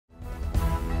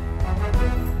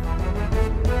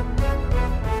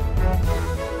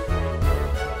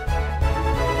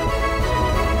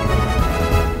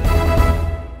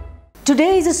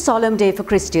Today is a solemn day for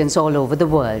Christians all over the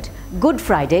world. Good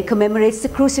Friday commemorates the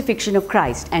crucifixion of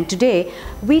Christ, and today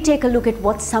we take a look at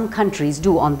what some countries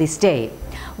do on this day.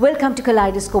 Welcome to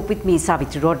Kaleidoscope with me,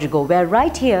 Savithri Rodrigo, where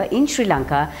right here in Sri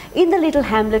Lanka, in the little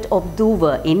hamlet of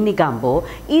Duva in Negombo,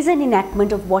 is an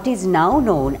enactment of what is now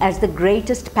known as the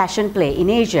greatest passion play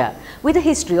in Asia, with a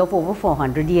history of over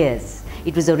 400 years.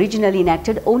 It was originally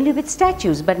enacted only with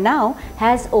statues, but now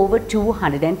has over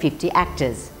 250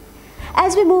 actors.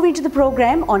 As we move into the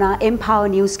program, on our Empower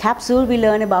News capsule, we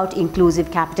learn about inclusive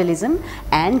capitalism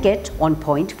and get on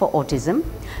point for autism,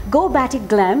 go batik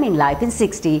glam in Life in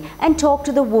 60 and talk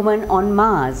to the woman on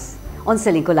Mars. On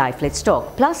Ceylon Life, let's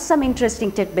talk, plus some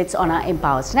interesting tidbits on our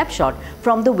Empower snapshot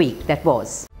from the week that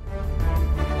was.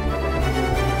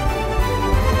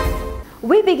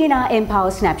 We begin our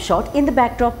Empower snapshot in the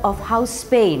backdrop of how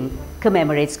Spain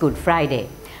commemorates Good Friday.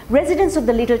 Residents of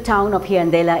the little town of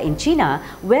Hiandela in China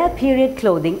wear period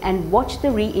clothing and watch the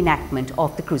reenactment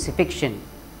of the crucifixion.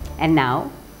 And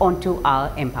now, on to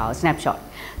our Empower snapshot.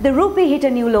 The rupee hit a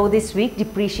new low this week,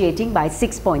 depreciating by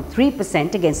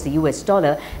 6.3% against the US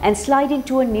dollar and sliding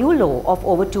to a new low of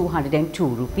over 202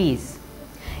 rupees.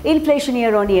 Inflation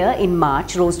year on year in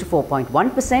March rose to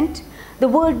 4.1%. The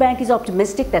World Bank is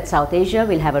optimistic that South Asia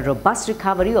will have a robust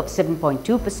recovery of 7.2%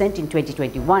 in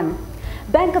 2021.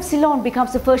 Bank of Ceylon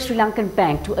becomes the first Sri Lankan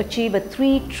bank to achieve a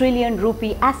 3 trillion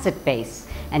rupee asset base.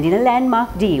 And in a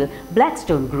landmark deal,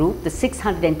 Blackstone Group, the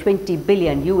 $620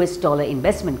 billion US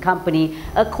investment company,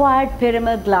 acquired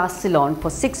Piramal Glass Ceylon for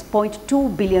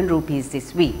 6.2 billion rupees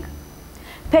this week.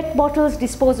 PET bottles,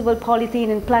 disposable polythene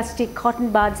and plastic,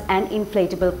 cotton buds and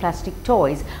inflatable plastic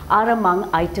toys are among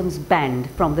items banned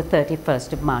from the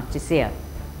 31st of March this year.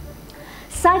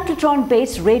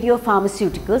 Cyclotron-based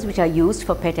radiopharmaceuticals, which are used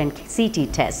for PET and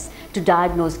CT tests to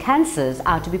diagnose cancers,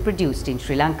 are to be produced in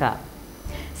Sri Lanka.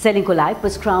 Ceylon Life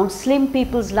was crowned Slim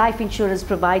People's Life Insurance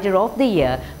Provider of the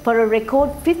Year for a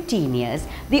record 15 years,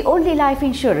 the only life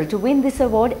insurer to win this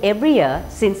award every year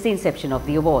since the inception of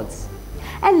the awards.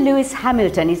 And Lewis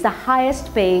Hamilton is the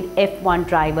highest paid F1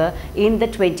 driver in the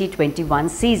 2021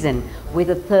 season with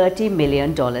a $30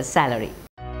 million salary.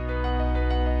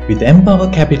 With Empower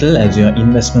Capital as your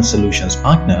investment solutions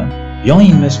partner, your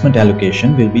investment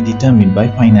allocation will be determined by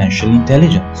financial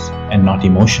intelligence and not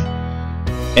emotion.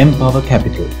 Empower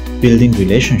Capital, building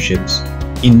relationships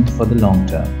in for the long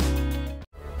term.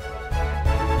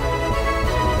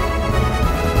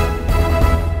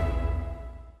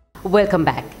 Welcome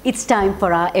back. It's time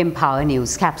for our Empower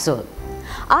News capsule.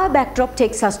 Our backdrop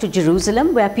takes us to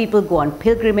Jerusalem, where people go on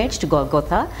pilgrimage to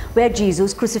Golgotha, where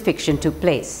Jesus' crucifixion took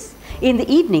place. In the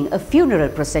evening, a funeral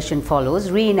procession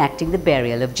follows, reenacting the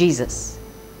burial of Jesus.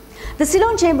 The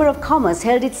Ceylon Chamber of Commerce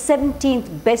held its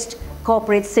 17th Best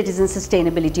Corporate Citizen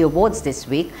Sustainability Awards this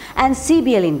week, and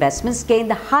CBL Investments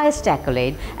gained the highest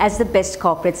accolade as the Best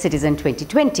Corporate Citizen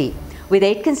 2020, with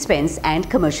Aitken Spence and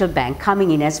Commercial Bank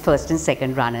coming in as first and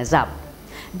second runners-up.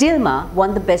 Dilma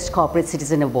won the Best Corporate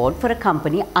Citizen Award for a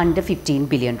company under 15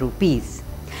 billion rupees.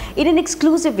 In an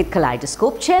exclusive with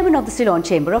Kaleidoscope, Chairman of the Ceylon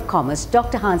Chamber of Commerce,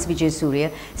 Dr. Hans Vijay Surya,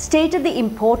 stated the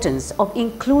importance of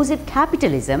inclusive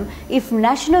capitalism if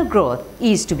national growth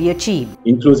is to be achieved.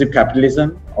 Inclusive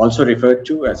capitalism, also referred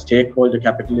to as stakeholder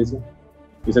capitalism,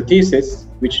 is a thesis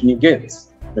which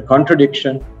negates the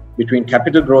contradiction between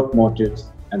capital growth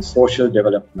motives and social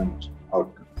development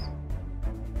outcomes.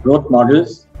 Growth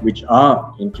models which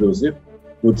are inclusive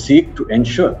would seek to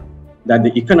ensure that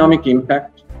the economic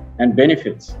impact and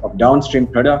benefits of downstream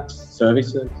products,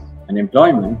 services, and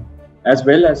employment, as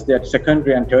well as their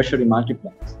secondary and tertiary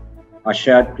multipliers, are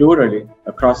shared plurally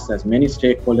across as many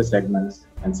stakeholder segments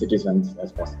and citizens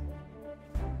as possible.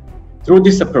 Through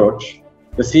this approach,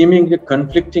 the seemingly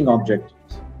conflicting objectives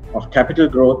of capital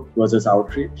growth versus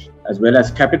outreach, as well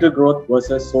as capital growth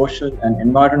versus social and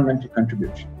environmental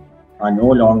contribution, are no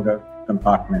longer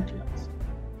compartmentalized.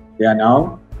 They are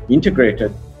now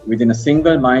integrated within a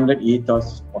single-minded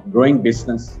ethos of growing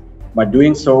business, but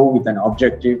doing so with an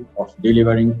objective of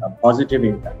delivering a positive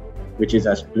impact, which is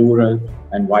as plural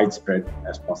and widespread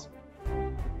as possible.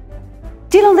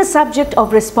 Still on the subject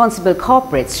of responsible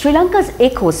corporates, Sri Lanka's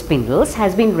Eco Spindles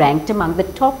has been ranked among the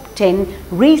top 10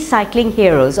 recycling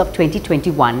heroes of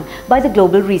 2021 by the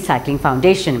Global Recycling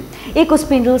Foundation. Eco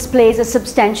Spindles plays a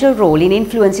substantial role in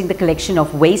influencing the collection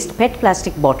of waste PET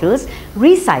plastic bottles,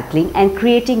 recycling and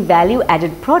creating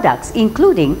value-added products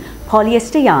including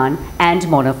polyester yarn and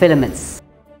monofilaments.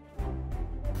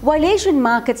 While Asian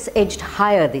markets edged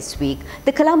higher this week,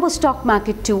 the Colombo stock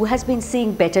market too has been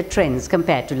seeing better trends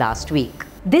compared to last week.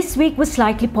 This week was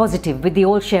slightly positive, with the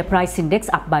oil share price index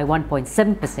up by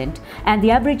 1.7% and the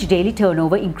average daily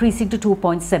turnover increasing to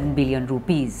 2.7 billion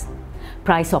rupees.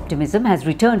 Price optimism has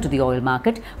returned to the oil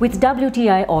market, with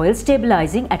WTI oil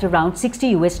stabilizing at around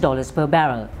 $60 per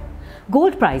barrel.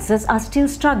 Gold prices are still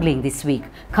struggling this week,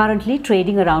 currently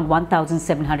trading around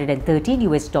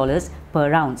 $1,713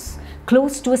 per ounce,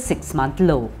 close to a 6-month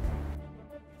low.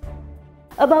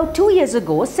 About 2 years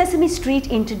ago, Sesame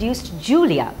Street introduced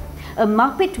Julia, a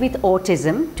Muppet with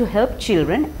autism, to help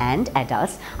children and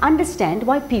adults understand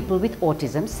why people with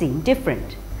autism seem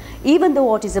different. Even though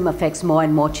autism affects more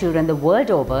and more children the world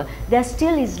over, there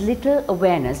still is little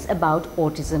awareness about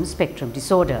autism spectrum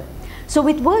disorder. So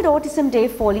with World Autism Day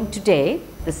falling today,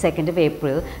 the 2nd of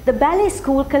April, the Ballet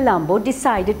School Colombo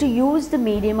decided to use the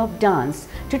medium of dance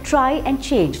to try and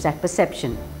change that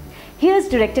perception. Here's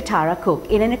director Tara Cook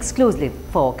in an exclusive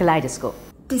for Kaleidoscope.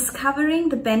 Discovering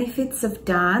the benefits of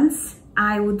dance,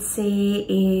 I would say,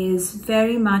 is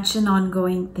very much an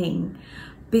ongoing thing,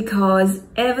 because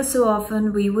ever so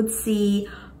often we would see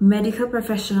medical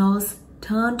professionals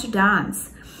turn to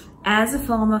dance as a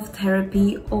form of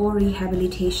therapy or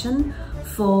rehabilitation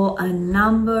for a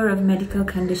number of medical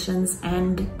conditions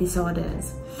and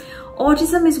disorders.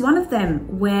 Autism is one of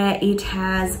them, where it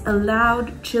has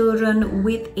allowed children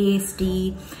with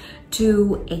ASD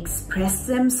to express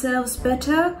themselves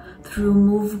better through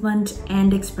movement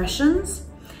and expressions.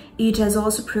 It has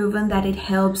also proven that it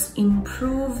helps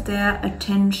improve their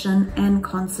attention and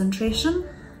concentration.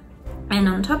 And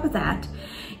on top of that,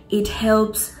 it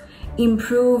helps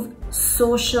improve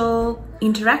social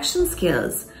interaction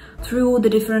skills through the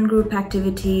different group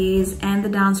activities and the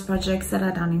dance projects that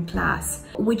are done in class.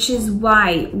 Which is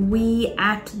why we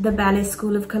at the Ballet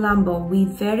School of Colombo, we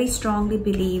very strongly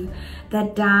believe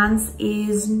that dance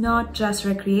is not just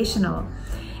recreational.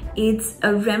 It's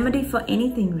a remedy for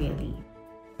anything, really.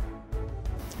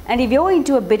 And if you're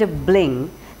into a bit of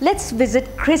bling, let's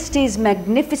visit Christie's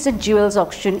magnificent jewels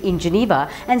auction in Geneva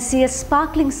and see a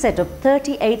sparkling set of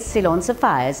 38 Ceylon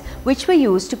sapphires, which were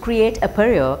used to create a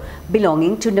parure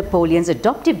belonging to Napoleon's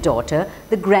adoptive daughter,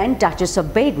 the Grand Duchess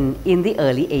of Baden, in the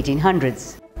early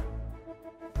 1800s.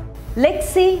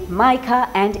 Lexi, Micah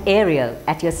and Ariel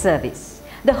at your service.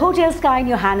 The Hotel Sky in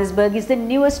Johannesburg is the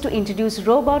newest to introduce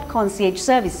robot concierge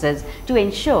services to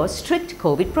ensure strict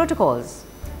COVID protocols.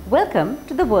 Welcome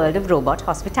to the world of robot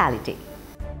hospitality.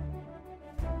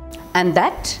 And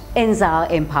that ends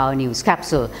our Empower News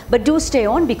capsule. But do stay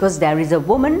on, because there is a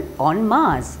woman on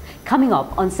Mars. Coming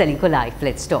up on Ceylon Life,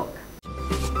 let's talk.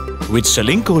 With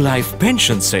Ceylon Life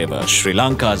Pension Saver, Sri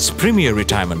Lanka's premier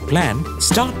retirement plan,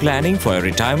 start planning for your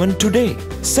retirement today.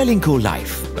 Ceylon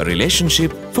Life, a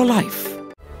relationship for life.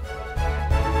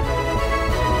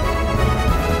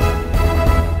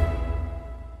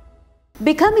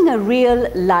 Becoming a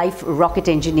real-life rocket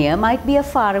engineer might be a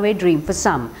faraway dream for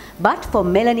some, but for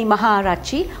Melanie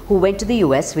Maharachi, who went to the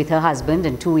US with her husband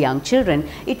and 2 young children,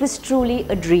 it was truly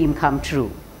a dream come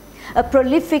true. A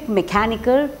prolific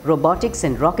mechanical, robotics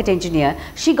and rocket engineer,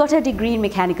 she got her degree in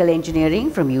mechanical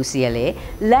engineering from UCLA,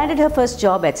 landed her first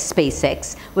job at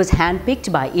SpaceX, was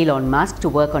handpicked by Elon Musk to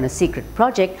work on a secret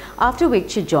project, after which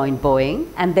she joined Boeing,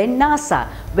 and then NASA,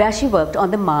 where she worked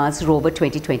on the Mars Rover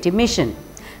 2020 mission.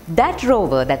 That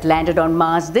rover that landed on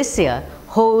Mars this year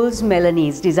holds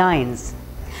Melanie's designs.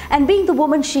 And being the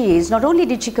woman she is, not only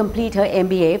did she complete her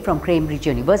MBA from Cambridge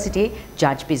University,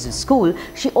 Judge Business School,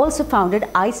 she also founded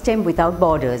iSTEM Without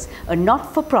Borders, a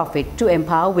not-for-profit to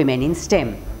empower women in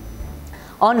STEM.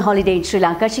 On holiday in Sri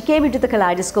Lanka, she came into the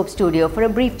Kaleidoscope studio for a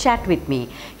brief chat with me.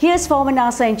 Here's former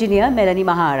NASA engineer Melanie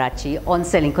Maharachi on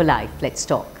Ceylon Life. Let's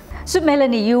talk. So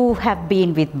Melanie, you have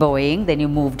been with Boeing, then you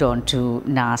moved on to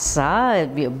NASA,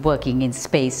 working in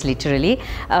space literally.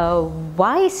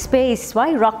 Why space?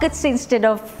 Why rockets instead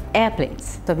of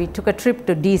airplanes? So we took a trip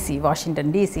to DC,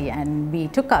 Washington DC, and we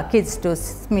took our kids to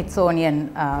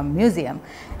Smithsonian Museum,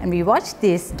 and we watched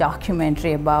this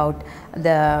documentary about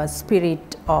the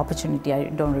Spirit Opportunity, I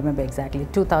don't remember exactly,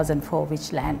 2004,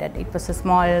 which landed. It was a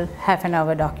small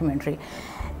half-an-hour documentary,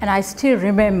 and I still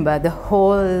remember the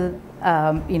whole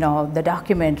the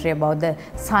documentary about the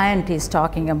scientists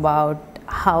talking about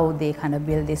how they kind of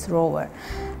build this rover.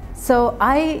 So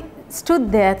I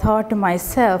stood there, thought to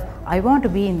myself, I want to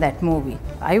be in that movie.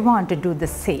 I want to do the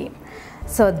same.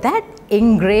 So that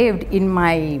engraved in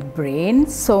my brain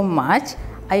so much,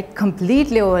 I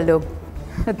completely overlooked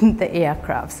the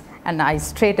aircrafts, and I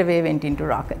straight away went into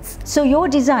rockets. So your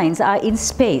designs are in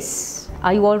space.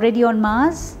 Are you already on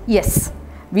Mars? Yes.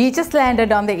 We just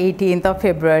landed on the 18th of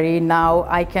February. Now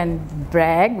I can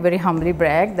brag, very humbly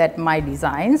brag, that my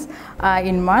designs are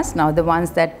in Mars now, the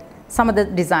ones that Some of the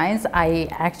designs I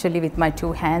actually with my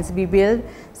two hands we build,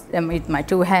 with my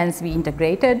two hands we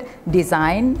integrated,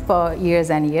 design for years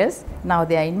and years. Now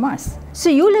they are in Mars. So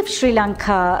you left Sri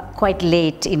Lanka quite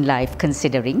late in life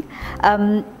considering.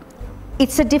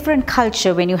 It's a different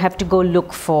culture when you have to go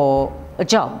look for a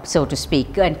job, so to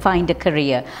speak, and find a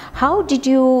career. How did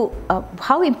you,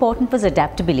 how important was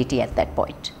adaptability at that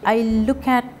point? I look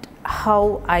at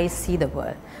how I see the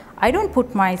world. I don't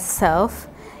put myself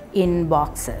in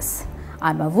boxes.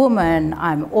 I'm a woman,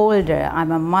 I'm older,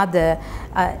 I'm a mother.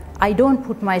 I don't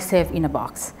put myself in a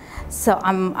box. So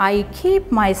I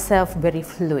keep myself very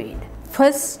fluid.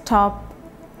 First, stop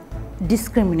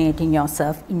discriminating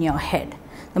yourself in your head.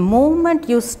 The moment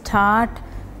you start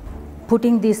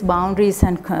putting these boundaries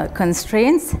and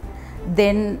constraints,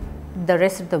 then the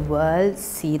rest of the world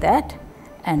see that,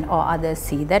 and or others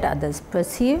see that, others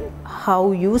perceive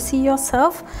how you see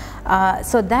yourself.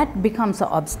 So that becomes an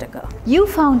obstacle. You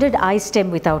founded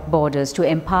iSTEM Without Borders to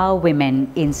empower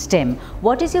women in STEM.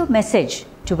 What is your message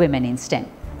to women in STEM?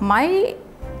 My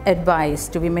advice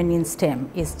to women in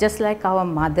STEM is just like our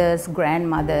mothers,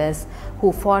 grandmothers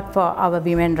who fought for our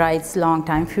women's rights long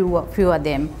time, few of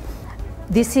them.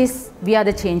 We are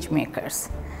the change makers.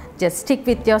 Just stick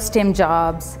with your STEM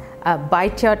jobs,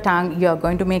 bite your tongue, you are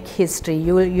going to make history,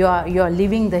 you are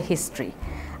living the history.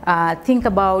 Think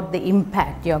about the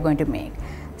impact you are going to make.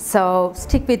 So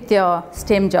stick with your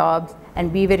STEM jobs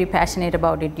and be very passionate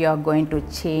about it. You are going to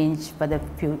change for the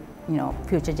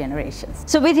future generations.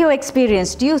 So with your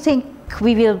experience, do you think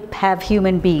we will have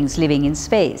human beings living in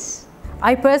space?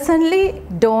 I personally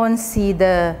don't see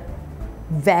the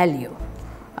value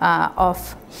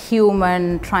of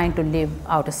human trying to live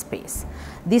out of space.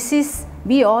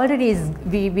 We are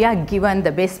given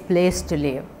the best place to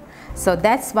live. So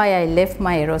that's why I left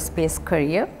my aerospace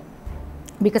career,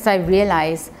 because I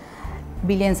realized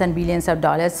billions and billions of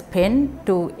dollars spent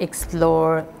to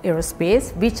explore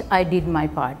aerospace, which I did my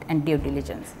part and due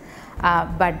diligence.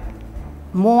 But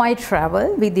more I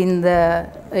travel within the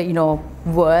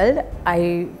world,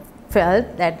 I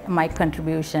felt that my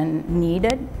contribution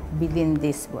needed within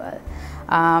this world.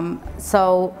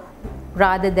 So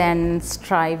rather than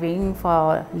striving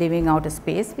for living out of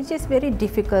space, which is very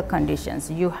difficult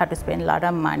conditions, you have to spend a lot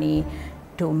of money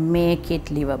to make it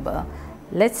livable.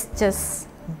 Let's just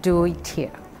do it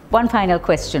here. One final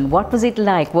question. What was it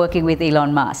like working with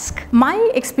Elon Musk? My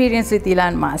experience with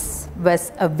Elon Musk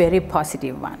was a very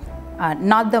positive one.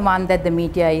 Not the one that the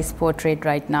media is portrayed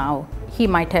right now. He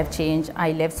might have changed.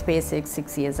 I left SpaceX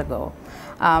 6 years ago.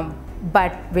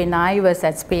 But when I was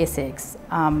at SpaceX,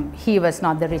 he was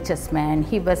not the richest man.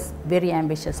 He was very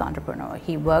ambitious entrepreneur.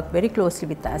 He worked very closely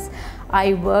with us.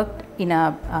 I worked in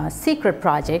a secret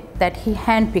project that he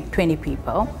handpicked 20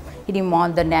 people. He didn't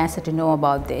want the NASA to know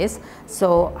about this.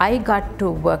 So I got to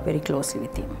work very closely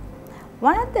with him.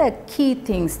 One of the key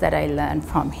things that I learned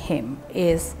from him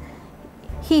is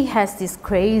he has these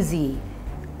crazy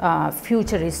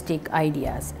futuristic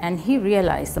ideas, and he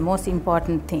realized the most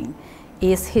important thing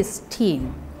is his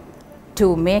team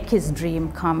to make his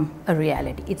dream come a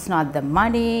reality. It's not the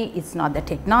money, it's not the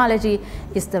technology,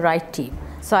 it's the right team.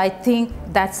 So I think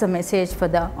that's a message for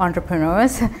the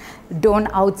entrepreneurs. Don't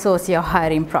outsource your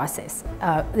hiring process.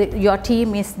 Your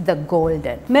team is the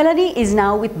golden. Melanie is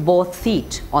now with both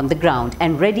feet on the ground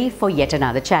and ready for yet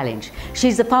another challenge.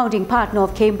 She's the founding partner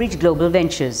of Cambridge Global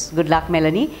Ventures. Good luck,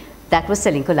 Melanie. That was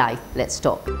Ceylon Life. Let's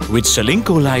talk. With Ceylon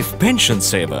Life Pension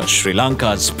Saver, Sri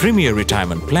Lanka's premier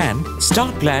retirement plan,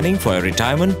 start planning for your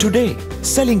retirement today.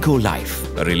 Ceylon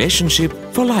Life, a relationship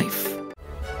for life.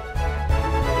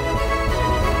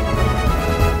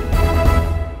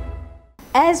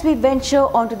 As we venture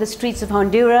onto the streets of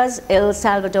Honduras, El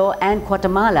Salvador and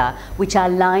Guatemala, which are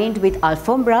lined with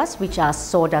alfombras, which are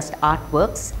sawdust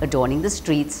artworks adorning the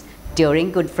streets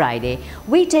during Good Friday,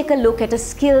 we take a look at a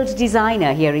skilled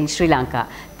designer here in Sri Lanka,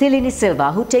 Thilini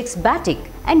Silva, who takes batik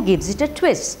and gives it a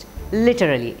twist,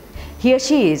 literally. Here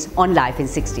she is on Life in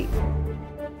 60.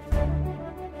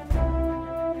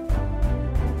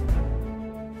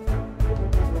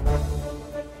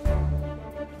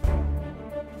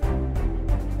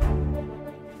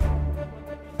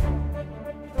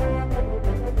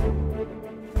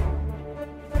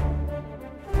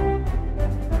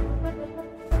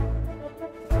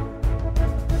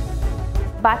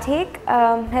 Batik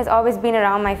has always been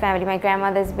around my family. My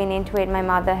grandmother's been into it, my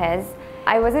mother has.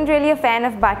 I wasn't really a fan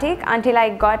of batik until I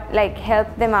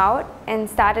helped them out and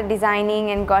started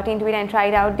designing and got into it and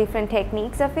tried out different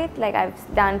techniques of it. Like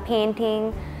I've done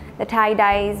painting, the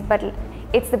tie-dyes, but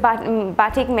it's the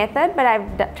batik method, but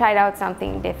I've tried out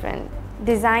something different.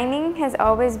 Designing has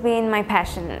always been my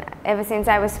passion ever since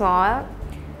I was small.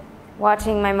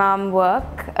 watching my mom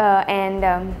work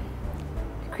and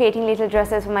creating little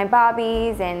dresses for my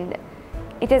Barbies, and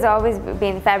it has always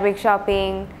been fabric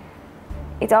shopping.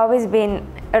 It's always been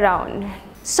around.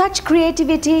 Such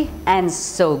creativity and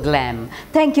so glam.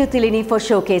 Thank you, Tilini, for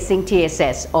showcasing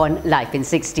TSS on Life in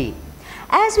 60.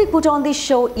 As we put on this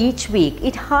show each week,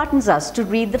 it heartens us to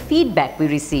read the feedback we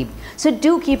received. So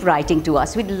do keep writing to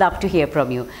us. We'd love to hear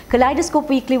from you.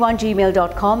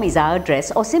 kaleidoscopeweekly1gmail.com is our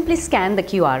address, or simply scan the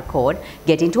QR code,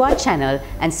 get into our channel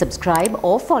and subscribe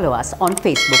or follow us on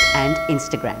Facebook and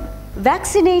Instagram.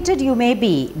 Vaccinated you may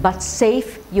be, but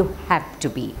safe you have to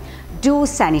be. Do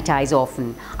sanitize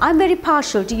often. I'm very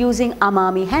partial to using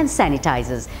Amami hand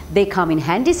sanitizers. They come in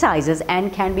handy sizes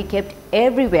and can be kept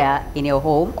everywhere in your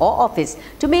home or office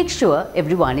to make sure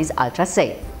everyone is ultra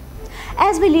safe.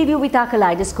 As we leave you with our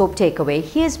Kaleidoscope takeaway,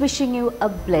 here's wishing you a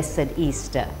blessed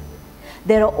Easter.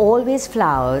 There are always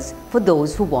flowers for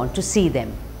those who want to see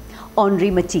them. Henri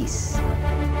Matisse.